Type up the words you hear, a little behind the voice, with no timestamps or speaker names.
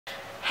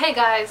Hey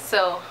guys,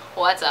 so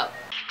what's up?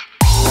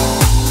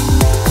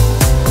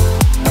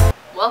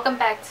 Welcome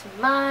back to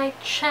my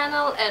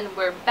channel and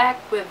we're back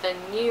with a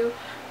new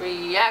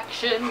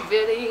reaction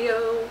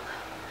video.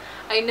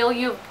 I know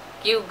you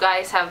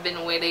guys have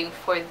been waiting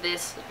for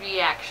this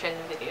reaction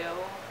video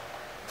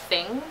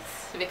things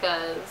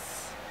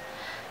because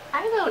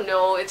I don't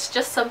know, it's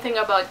just something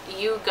about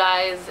you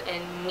guys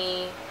and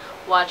me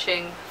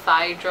watching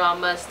Thai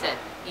dramas that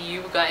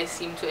you guys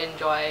seem to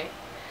enjoy,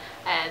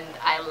 and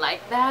I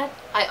like that.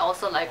 I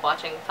also like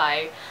watching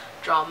Thai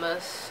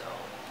dramas, so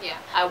yeah.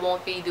 I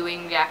won't be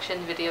doing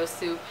reaction videos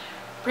to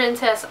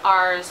Princess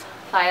R's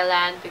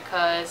Thailand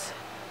because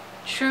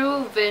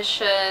True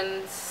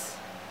Vision's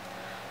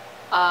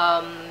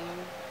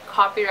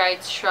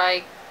copyright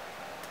striked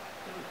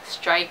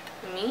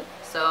me,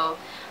 so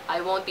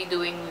I won't be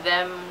doing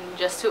them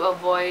just to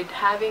avoid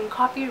having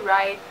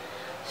copyright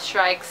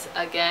strikes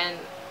again,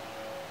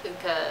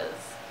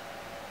 because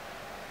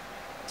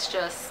it's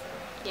just,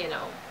 you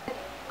know,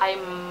 I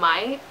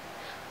might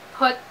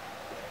put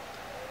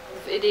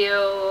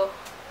video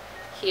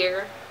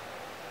here,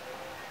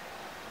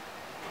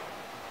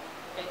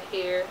 right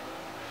here,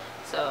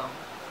 so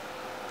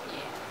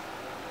yeah.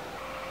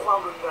 ความ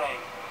รุนแรง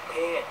เพ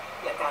ศ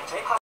และการใช้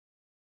ภาษา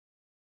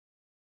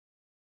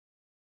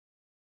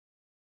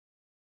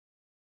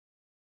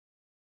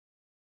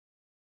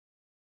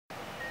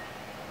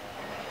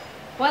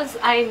Was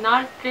I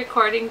not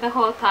recording the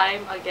whole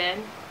time again?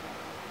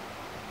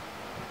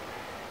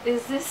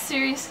 Is this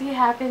seriously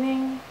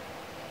happening?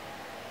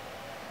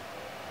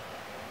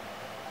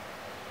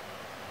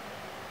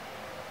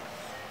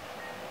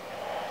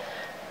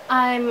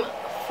 I'm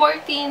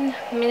 14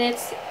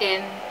 minutes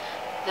in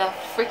the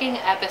freaking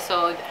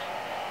episode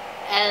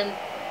and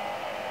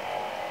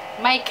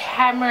my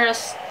camera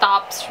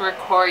stops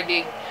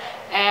recording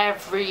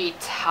every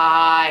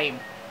time.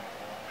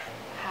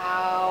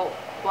 How?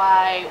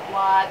 Why?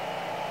 What?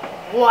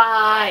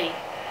 Why?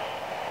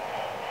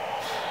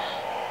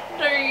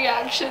 The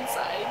reactions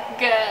I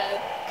get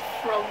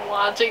from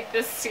watching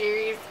this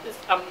series is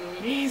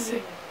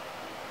amazing.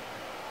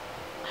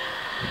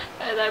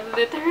 And I'm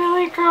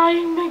literally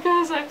crying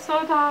because I'm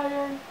so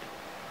tired.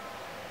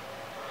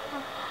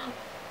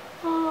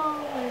 Oh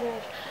my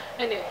gosh.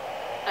 Anyway,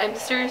 I'm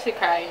seriously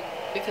crying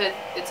because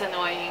it's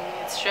annoying.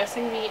 It's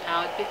stressing me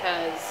out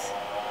because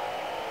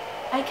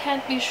I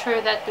can't be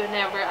sure that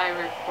whenever I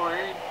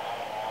record,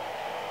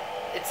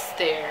 it's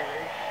there.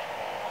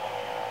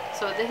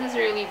 So this is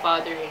really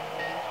bothering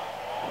me.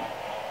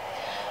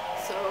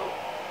 So,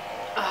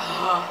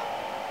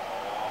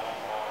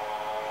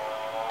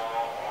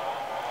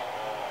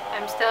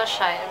 I'm still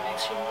shy. I'm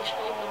extremely shy.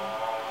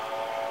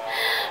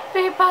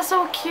 Pepa's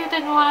so cute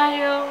and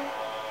wild.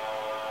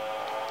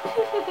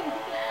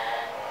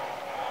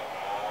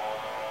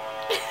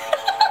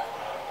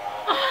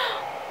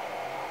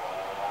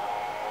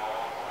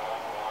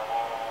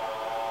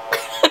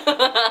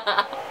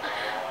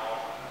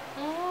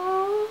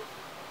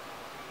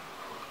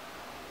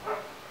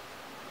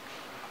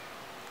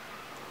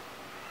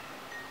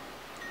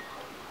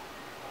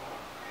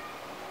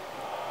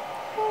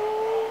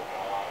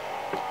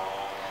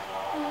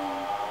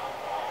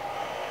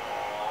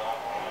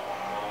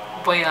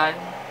 Boyan.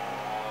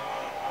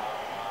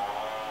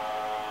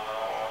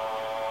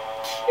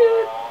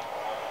 Cute.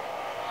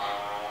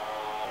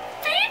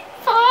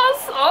 Pipa,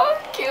 so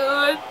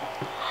cute.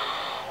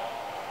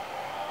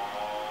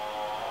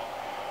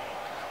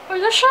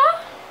 Wala siya?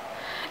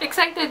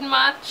 Excited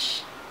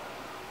much?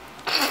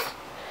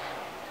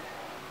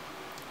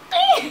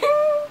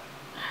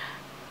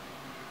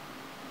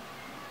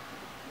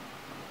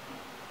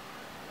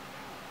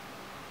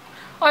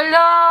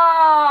 Hala!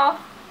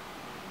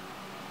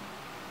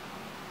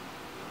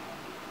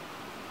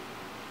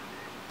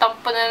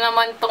 Tampo na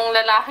naman tong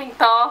lalaking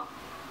to.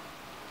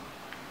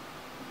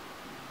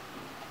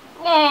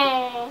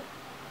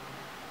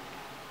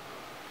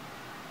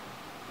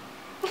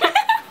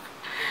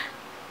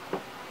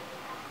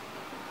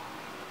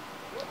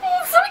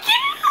 So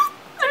cute!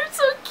 They're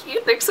so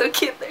cute, they're so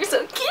cute, they're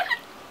so cute!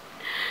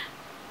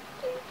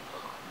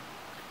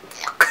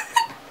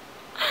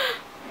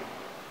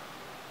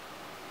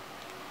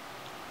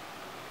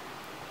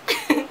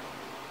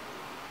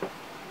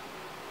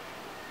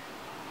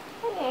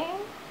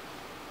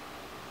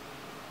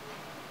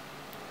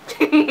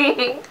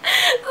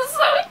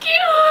 So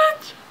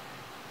cute!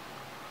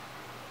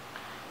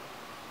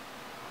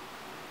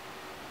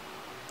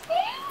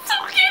 So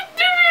cute,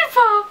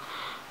 Pipa!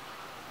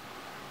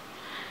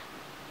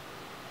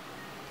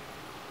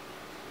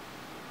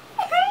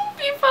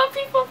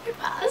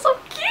 Pipa, so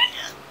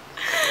cute!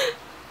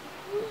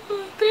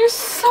 They're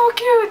so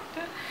cute!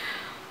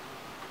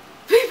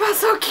 Pipa,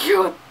 so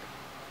cute!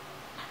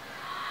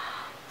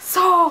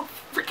 So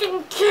freaking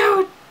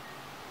cute!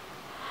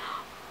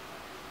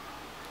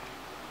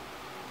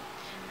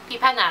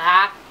 Pipa น่า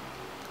รัก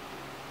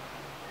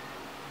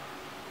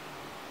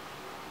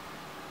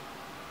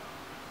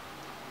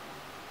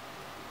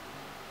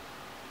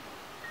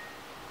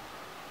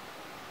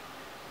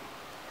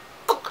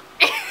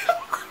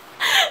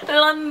The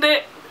landi.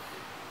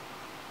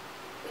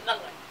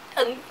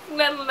 Ang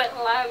landi.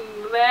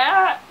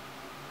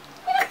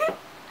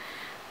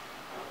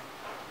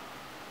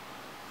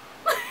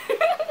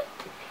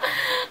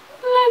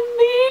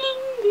 Landi,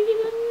 landi,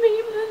 landi,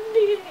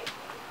 landi.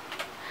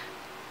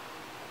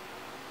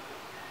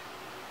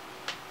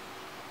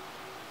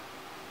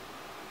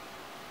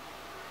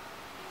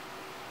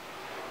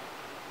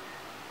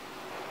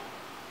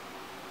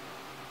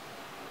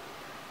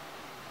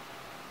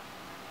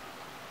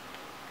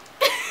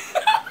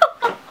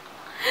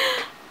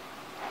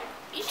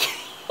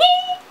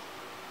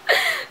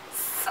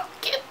 So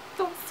cute.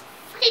 So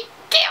freaking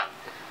cute.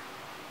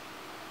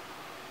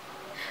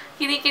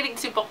 Kinikilig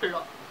si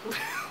Bakla.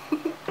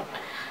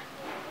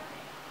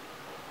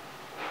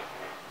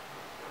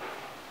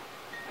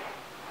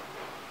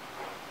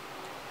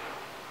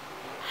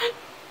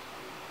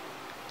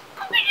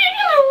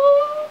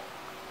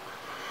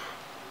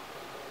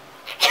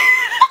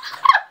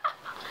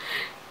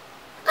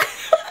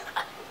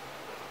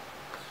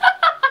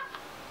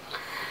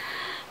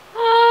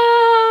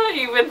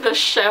 Even the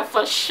chef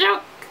was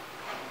shook.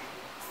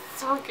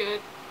 So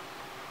good.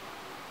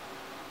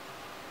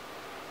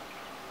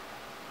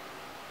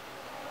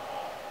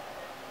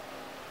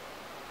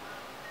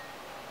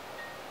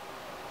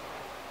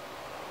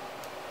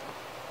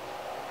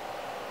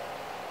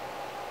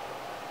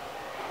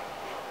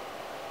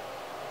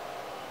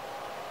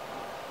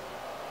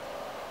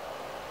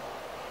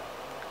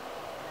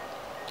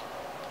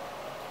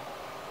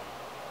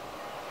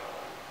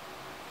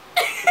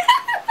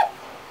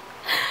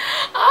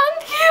 Ang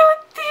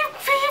cute ni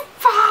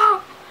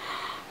Pipa!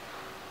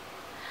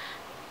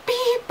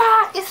 Pipa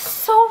is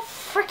so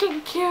freaking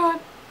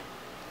cute!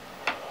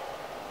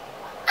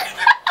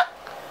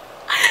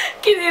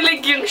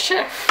 Kinilig yung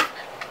chef.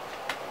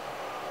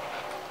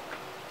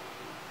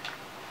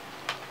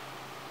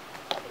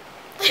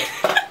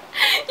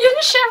 Yung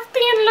chef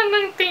tingin lang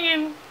ng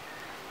tingin.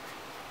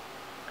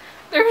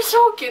 They're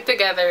so cute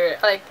together.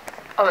 Like,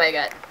 oh my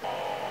god.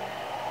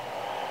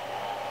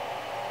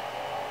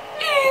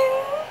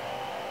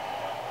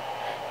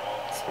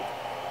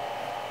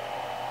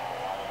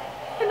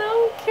 You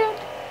know,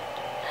 cute.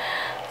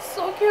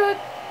 So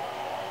cute.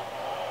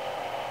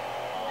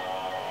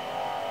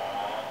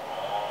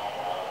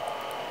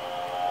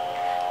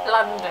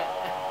 Lande.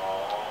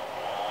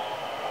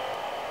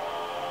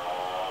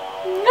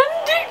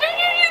 Lande.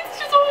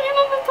 She's all in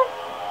on the top.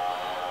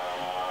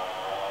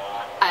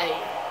 Ay.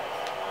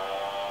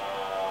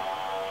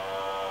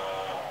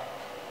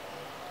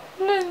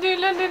 Lande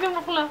na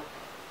bakla.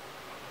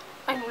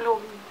 I'm low.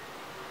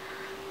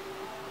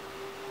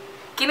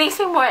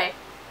 Kinising mo eh.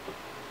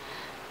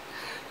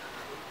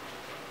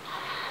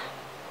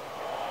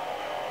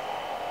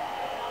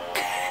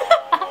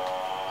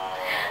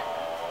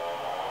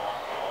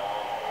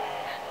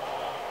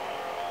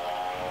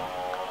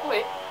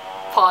 Wait,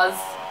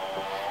 pause.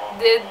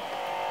 Did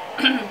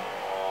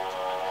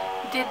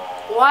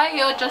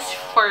Wayo just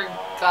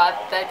forgot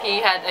that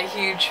he had a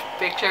huge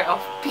picture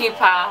of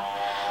Pipa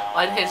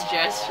on his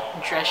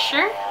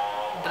dresser?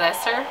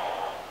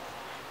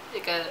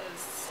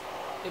 Because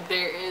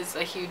there is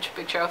a huge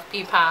picture of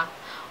Pipa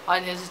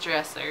on his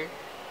dresser.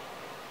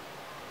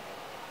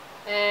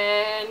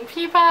 And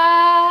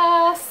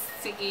Pipa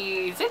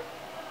sees it.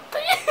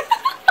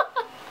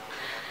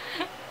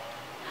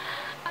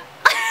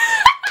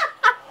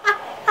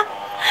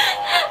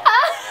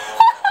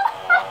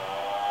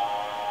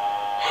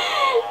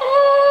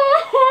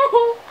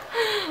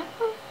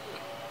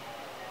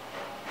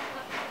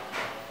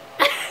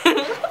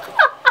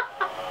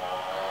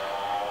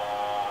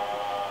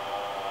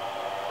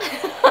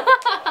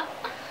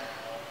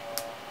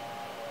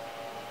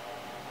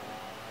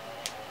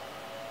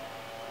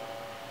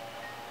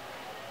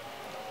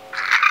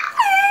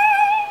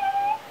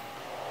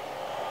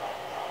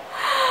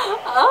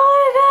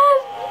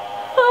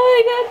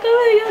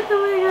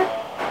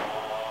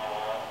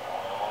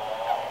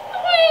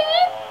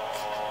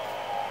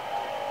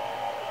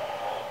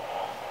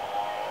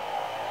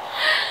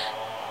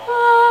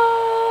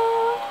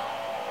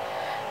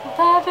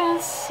 That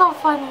is so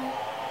funny.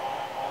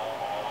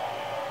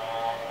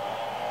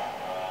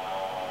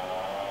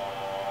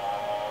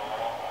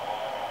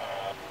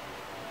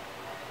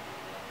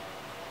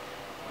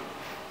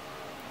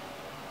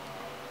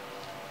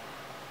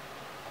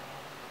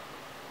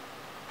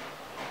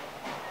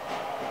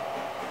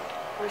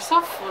 We're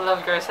so full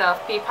of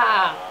yourself,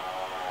 Pipa.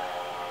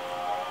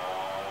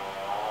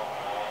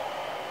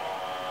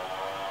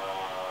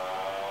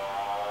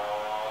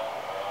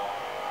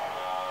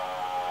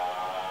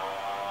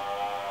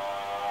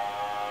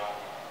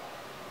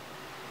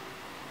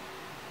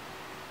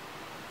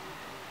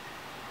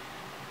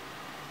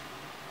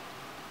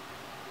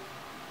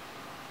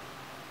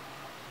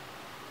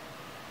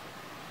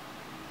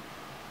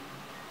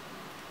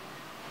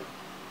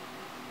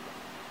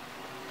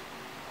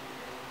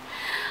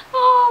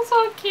 Oh,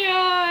 so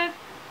cute.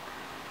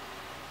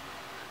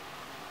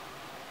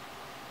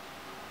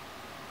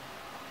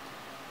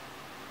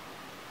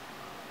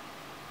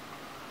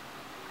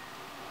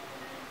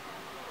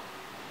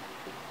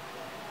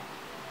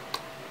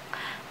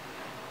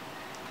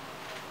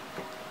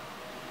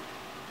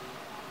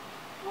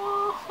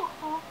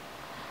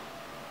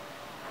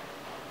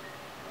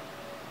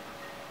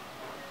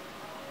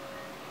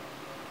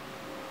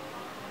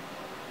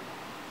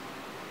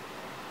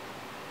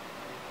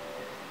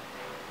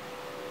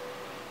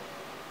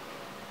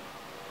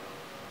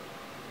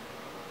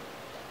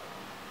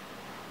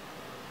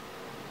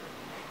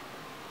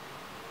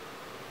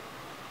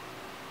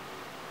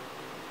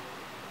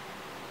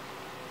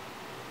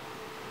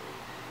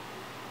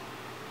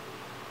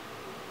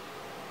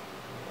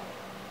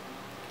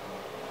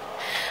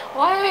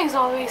 Why is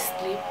always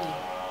sleepy?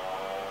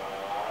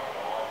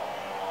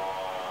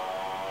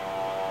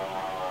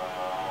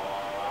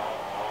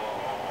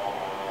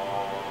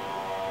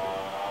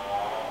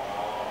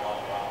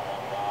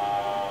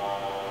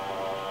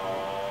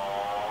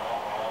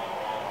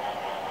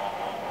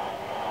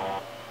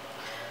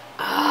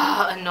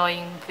 Ah,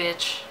 annoying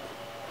bitch.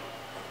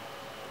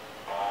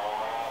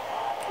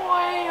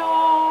 Why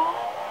y'all?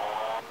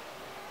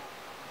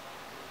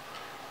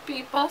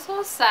 People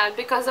so sad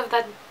because of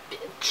that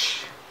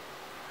bitch.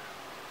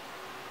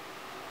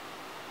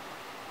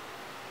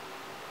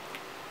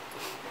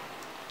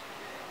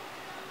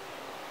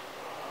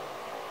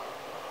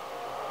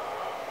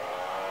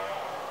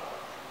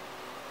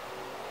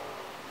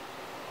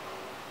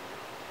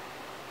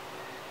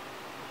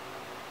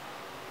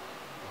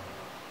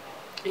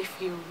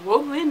 If you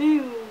only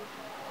knew.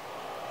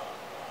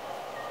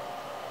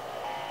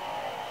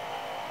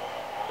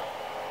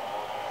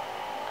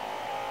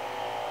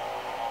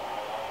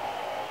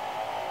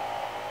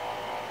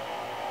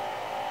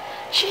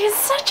 She is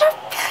such a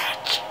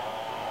bitch.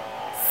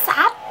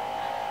 Sad.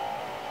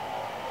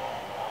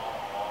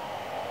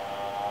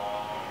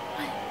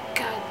 My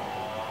god.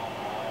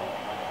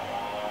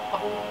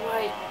 Oh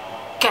my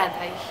god,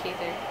 I hate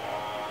her.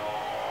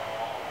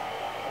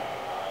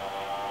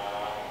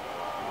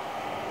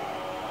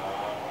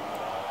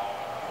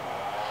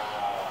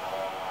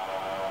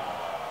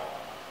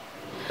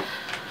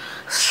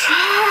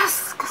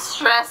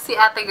 Stress si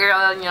ate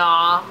girl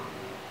niya.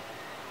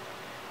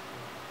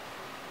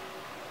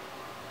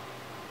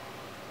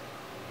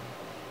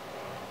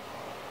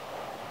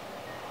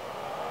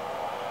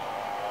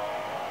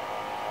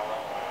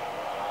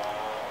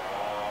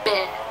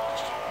 Bitch,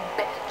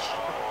 bitch,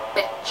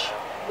 bitch,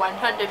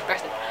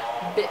 100%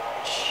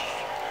 bitch.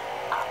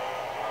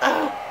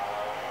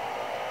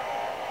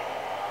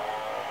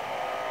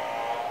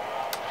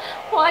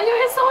 Why are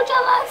you so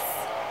jealous?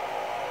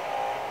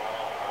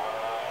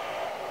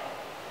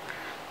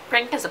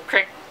 Prank is a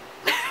prick.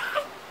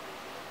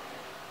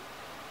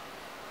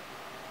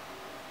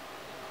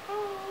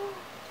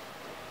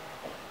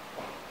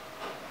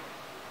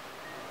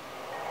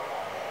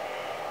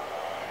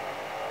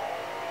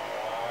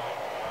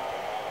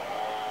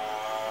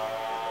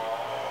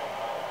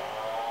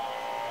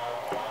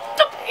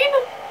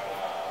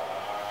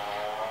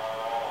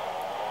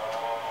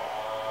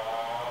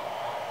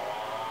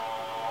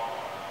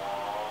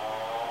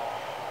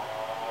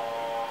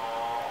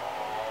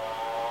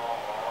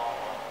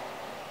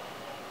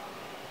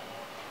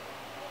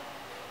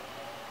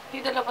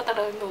 Hindi dala pa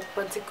talaga yung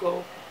notepad si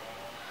Go.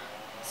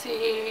 Si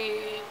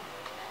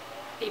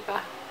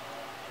Tipa.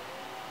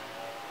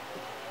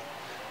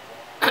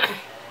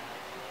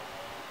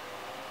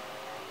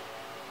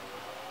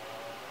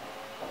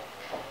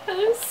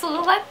 Ang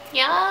sulat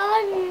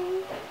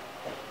yan!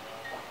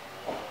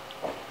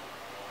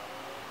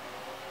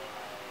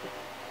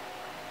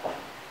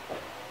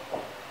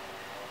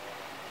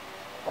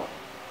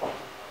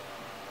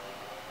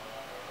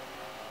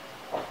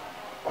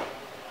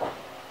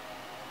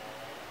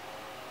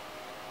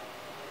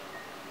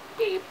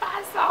 Tipa,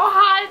 so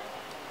hot!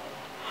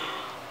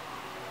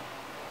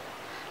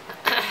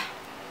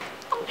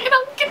 Ang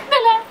kinangkit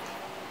nila!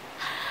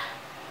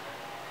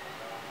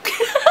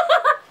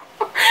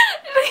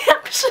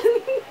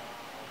 Reaction!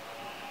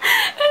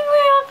 Ang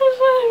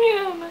reaction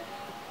yun!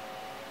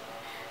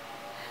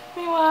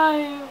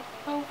 Miwayo!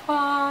 Ang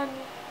fun!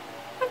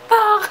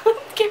 Natakot!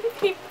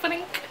 Kimpi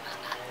prank!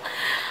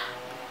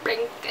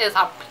 Prank is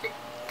a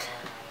prank!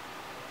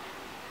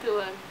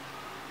 Tuwan.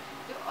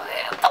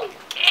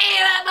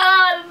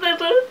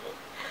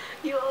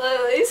 You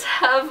always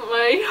have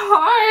my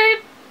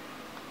heart.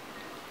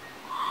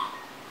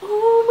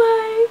 Oh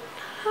my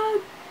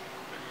god.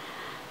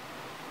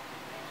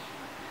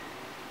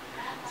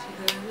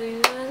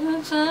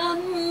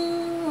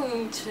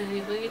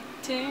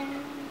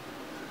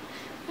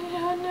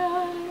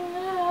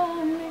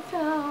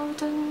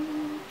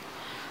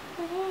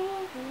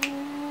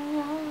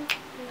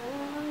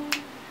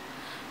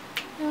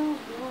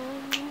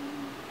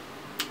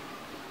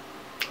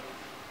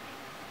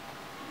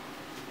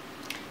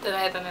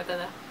 Ito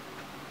na.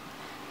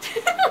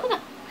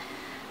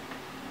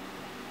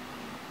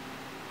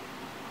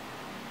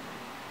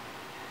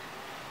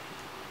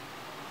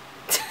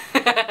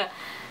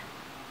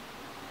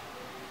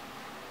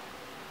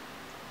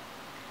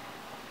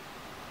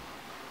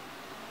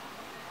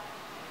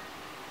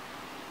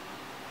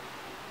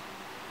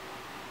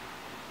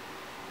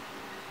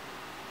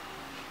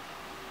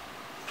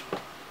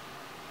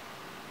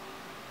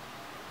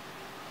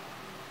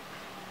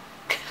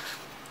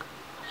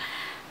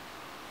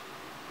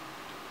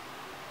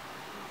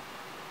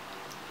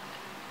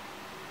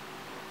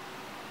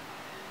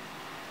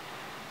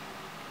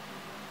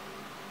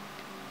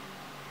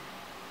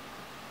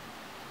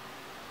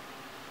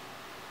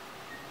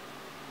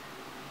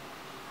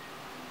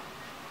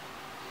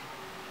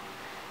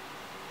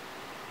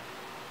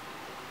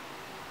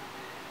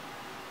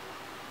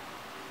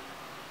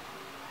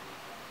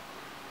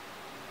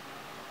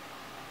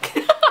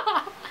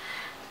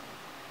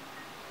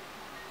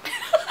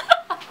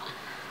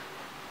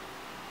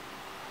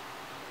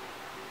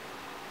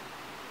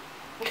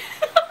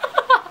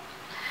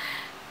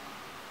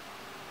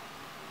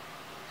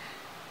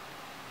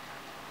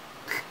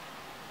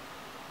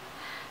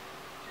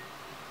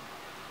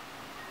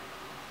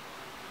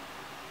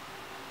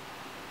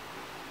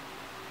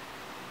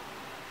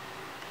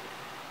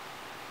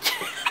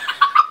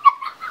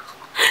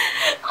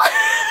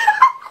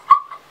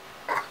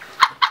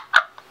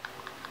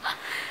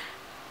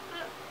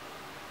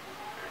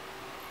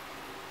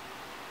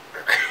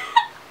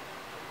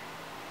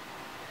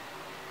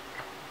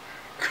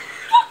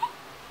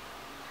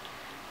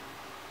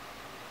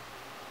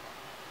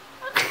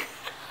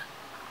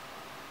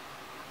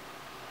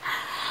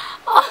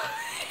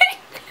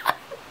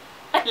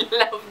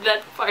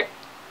 that part.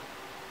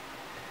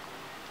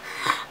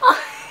 Oh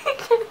my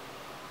god.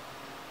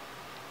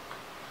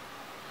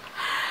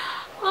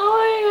 Oh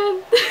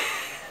my god.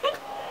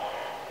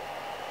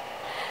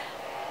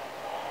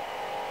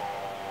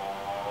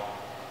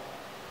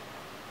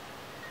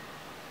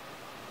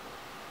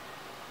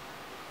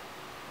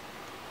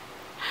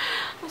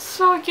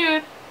 So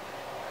cute.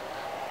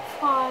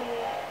 Fun.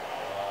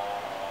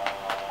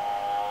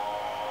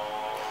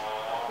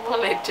 Mga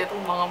legit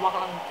ang mga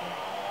makangti.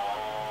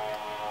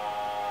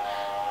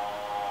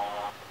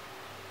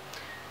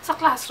 Sa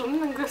classroom,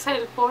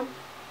 nag-cellphone.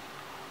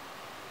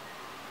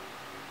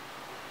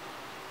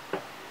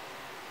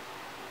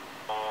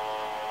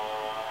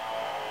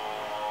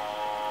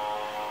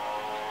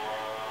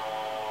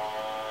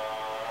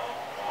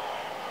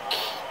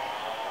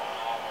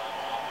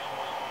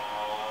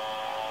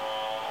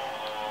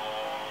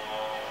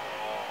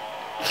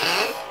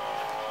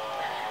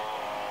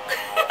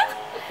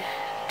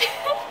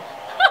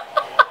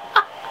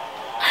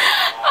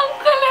 Ang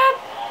kulit!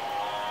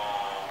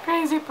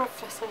 Crazy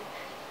professor.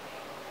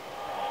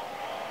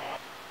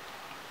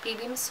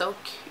 Pibim's so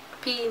cute.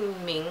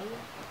 Piming.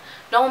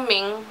 No,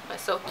 Ming is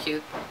so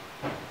cute.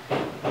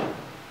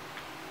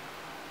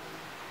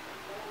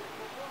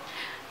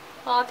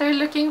 Oh, they're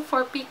looking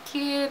for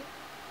Pikit.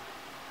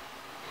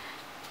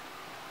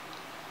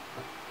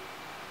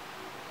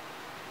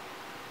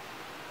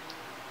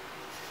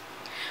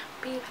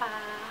 Piha.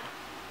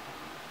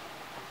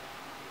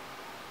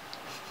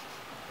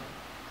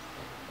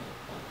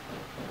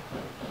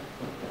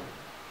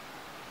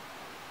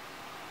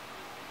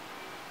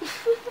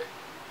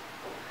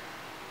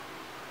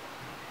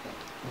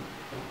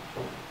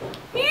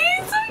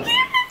 He's so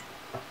cute.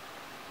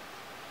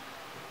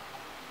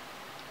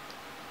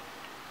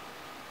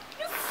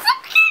 He's so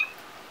cute.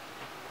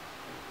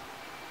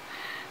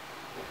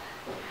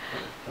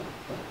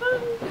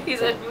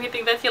 He's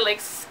admitting that he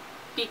likes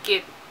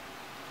Pikit.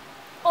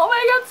 Oh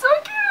my god, so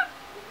cute!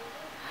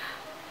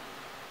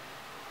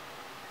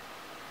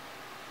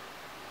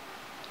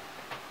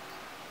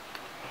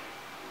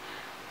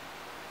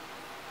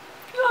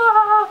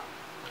 Ah.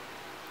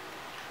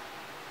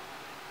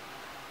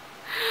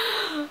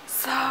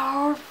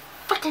 So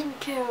fucking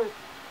cute!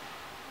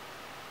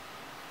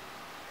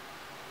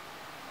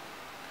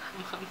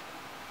 Mom.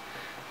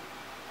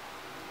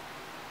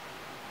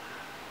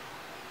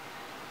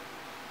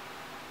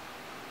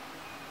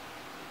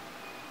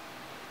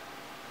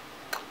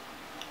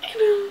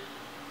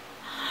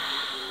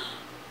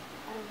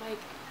 Oh my,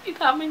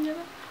 itamin niya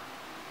na.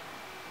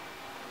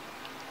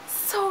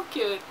 So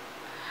cute.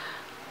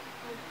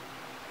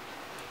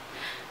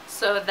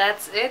 So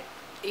that's it.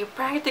 You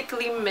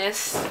practically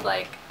missed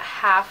like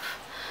half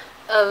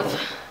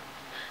of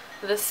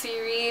the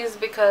series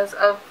because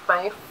of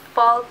my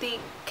faulty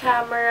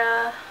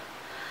camera.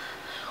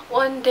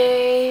 One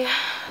day,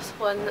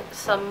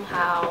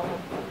 somehow,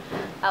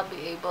 I'll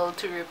be able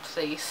to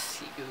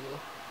replace you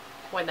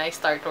when I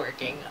start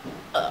working.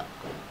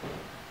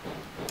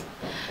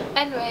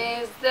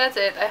 Anyways, that's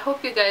it. I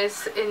hope you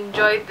guys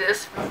enjoyed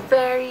this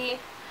very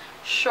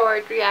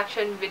short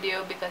reaction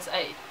video because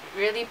it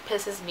really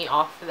pisses me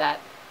off that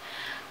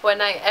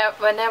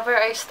whenever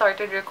I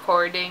started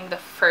recording the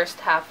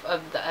first half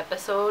of the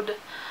episode,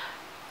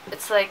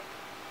 it's like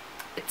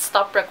it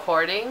stops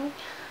recording,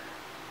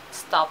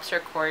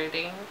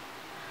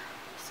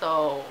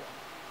 so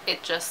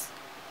it just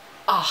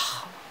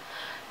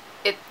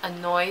it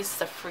annoys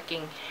the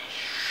freaking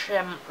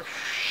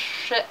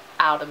shit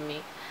out of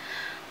me.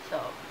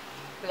 So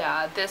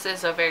yeah, this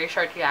is a very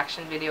short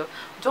reaction video.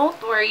 Don't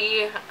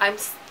worry,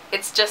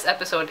 it's just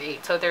episode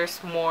 8, so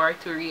there's more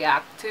to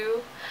react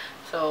to.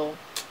 So,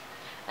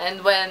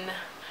 and when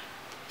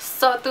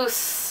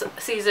SOTUS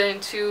season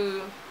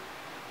 2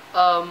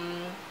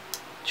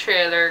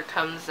 trailer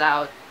comes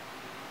out,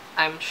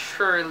 I'm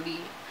surely,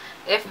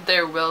 if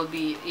there will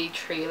be a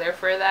trailer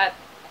for that,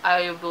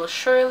 I will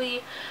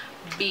surely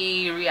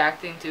be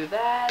reacting to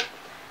that.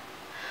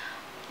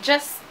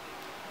 Just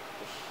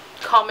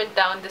comment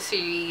down the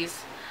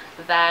series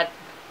that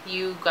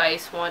you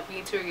guys want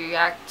me to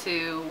react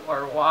to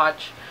or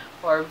watch,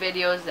 or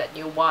videos that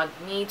you want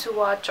me to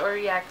watch or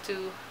react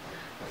to.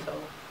 So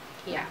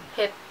yeah,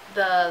 hit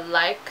the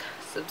like,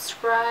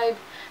 subscribe,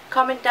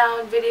 comment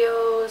down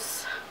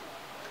videos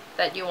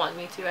that you want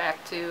me to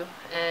react to,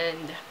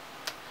 and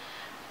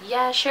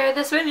yeah, share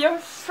this with your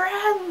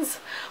friends.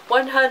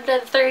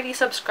 130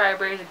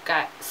 subscribers,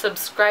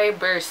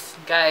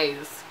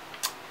 guys.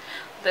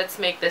 Let's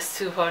make this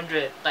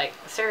 200. Like,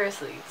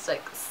 seriously, it's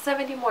like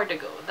 70 more to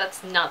go.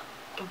 That's not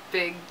a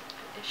big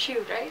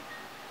issue, right?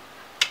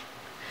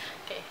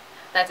 Okay,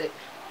 that's it.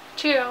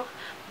 Cheerio.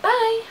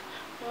 Bye.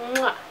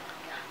 Mwah.